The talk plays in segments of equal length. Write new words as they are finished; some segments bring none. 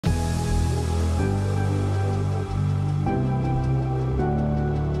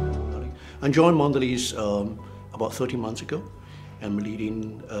I joined Mondelēz about 13 months ago. I'm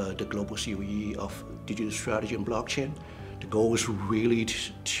leading the global COE of digital strategy and blockchain. The goal is really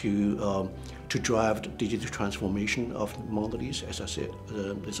to drive the digital transformation of Mondelēz. As I said,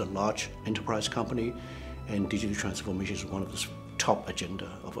 it's a large enterprise company, and digital transformation is one of the top agenda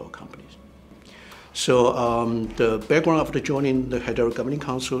of our companies. So the background after joining the Hedera Governing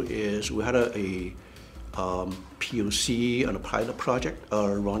Council is we had a POC and a pilot project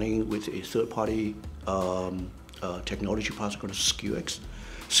running with a third-party technology partner called SKUX.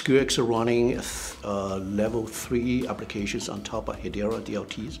 SKUX are running level 3 applications on top of Hedera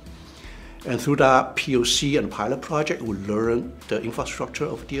DLTs. And through that POC and pilot project, we learned the infrastructure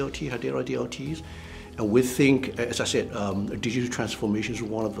of Hedera DLTs. And we think, as I said, digital transformation is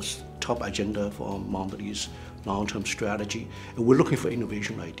one of the top agenda for Mondelēz long-term strategy. And we're looking for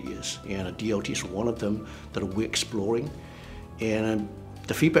innovation ideas. And DLT is one of them that we're exploring. And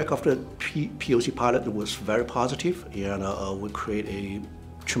the feedback of the POC pilot was very positive, and we create a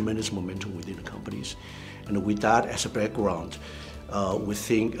tremendous momentum within the companies. And with that as a background, we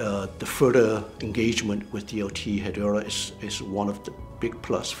think the further engagement with DLT Hedera is one of the big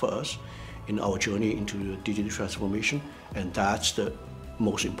plus for us in our journey into digital transformation, and that's the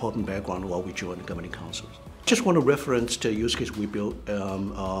most important background while we join the governing councils. Just want to reference the use case we built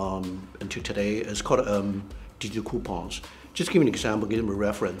until today. It's called digital coupons. Just give an example, give them a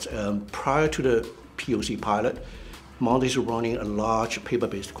reference. Prior to the POC pilot, Mondelēz is running a large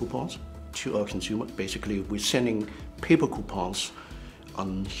paper-based coupons to our consumer. Basically, we're sending paper coupons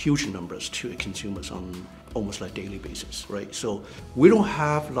on huge numbers to consumers on almost like daily basis, right? So we don't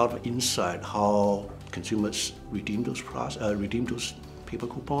have a lot of insight how consumers redeem those paper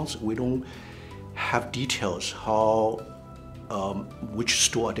coupons. We don't have details how which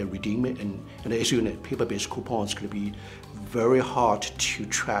store they redeem it, and as you know, paper-based coupons could be very hard to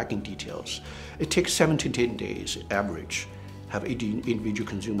track in details. It takes 7 to 10 days average have individual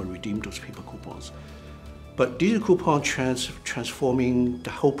consumer redeem those paper coupons. But digital coupon transforming the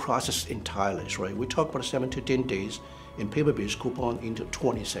whole process entirely, right? We talk about 7 to 10 days in paper-based coupon into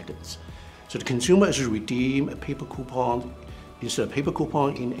 20 seconds. So the consumer is redeem a paper coupon instead of paper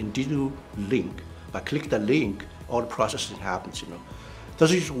coupon in digital link. By click the link, all the processing happens,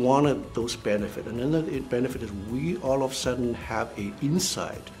 This is one of those benefits. And another benefit is we all of a sudden have an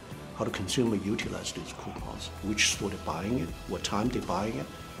insight how the consumer utilize these coupons, which store they're buying it, what time they're buying it,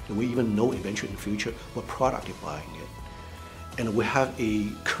 and we even know eventually in the future what product they're buying it. And we have a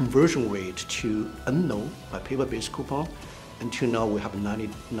conversion rate to unknown by paper-based coupon. Until now, we have a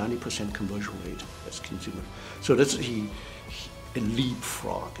 90% conversion rate as consumers. So that's a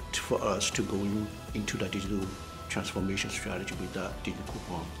leapfrog for us to go into the digital transformation strategy with that digital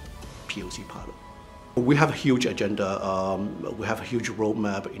coupon POC pilot. We have a huge agenda. We have a huge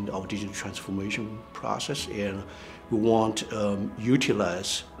roadmap in our digital transformation process, and we want to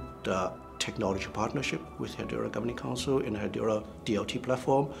utilize the technology partnership with Hedera Governing Council and Hedera DLT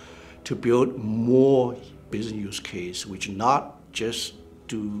platform to build more business use case, which not just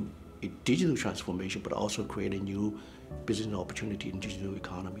do a digital transformation, but also create a new business opportunity in digital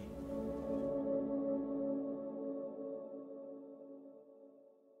economy.